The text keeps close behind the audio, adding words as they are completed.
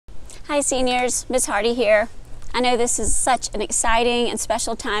Hi seniors, Ms. Hardy here. I know this is such an exciting and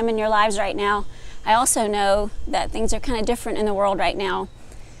special time in your lives right now. I also know that things are kind of different in the world right now.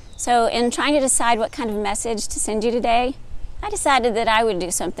 So in trying to decide what kind of message to send you today, I decided that I would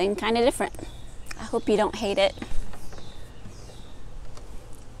do something kind of different. I hope you don't hate it.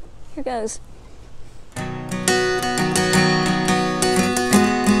 Here goes.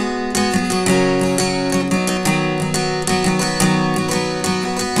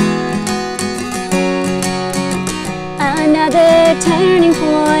 Another turning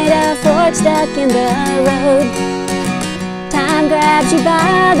point, a fork stuck in the road. Time grabs you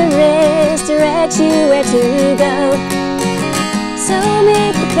by the wrist, directs you where to go. So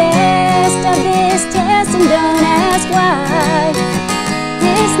make the best of this test and don't ask why.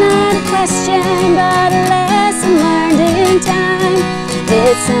 It's not a question, but a lesson learned in time.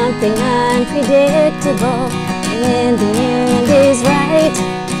 It's something unpredictable, and in the end is right.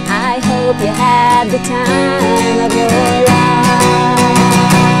 I hope you had the time of your life.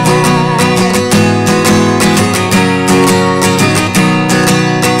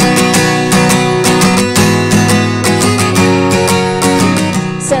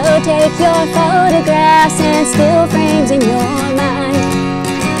 So take your photographs and still frames in your mind.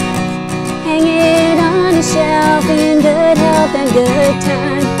 Hang it on a shelf in good health and good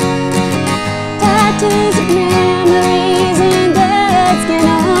time. Tattoos of memories and dead skin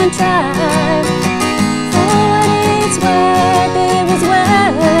on trial. For what it's worth, it was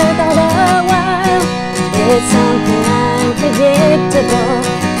worth all the while. It's something unpredictable,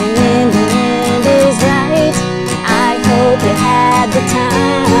 and in the end is right. I hope you had the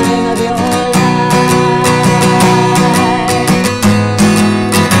time of your life.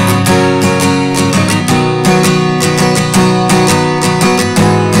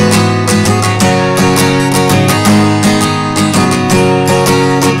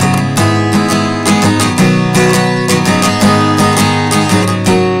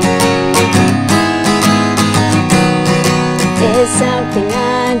 It's something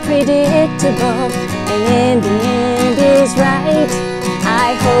unpredictable, and in the end is right.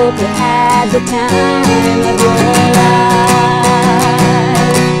 I hope you had the time of your life.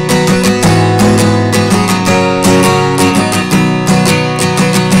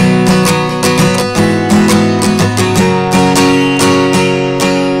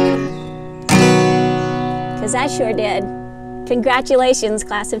 'Cause I sure did. Congratulations,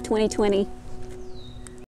 class of 2020.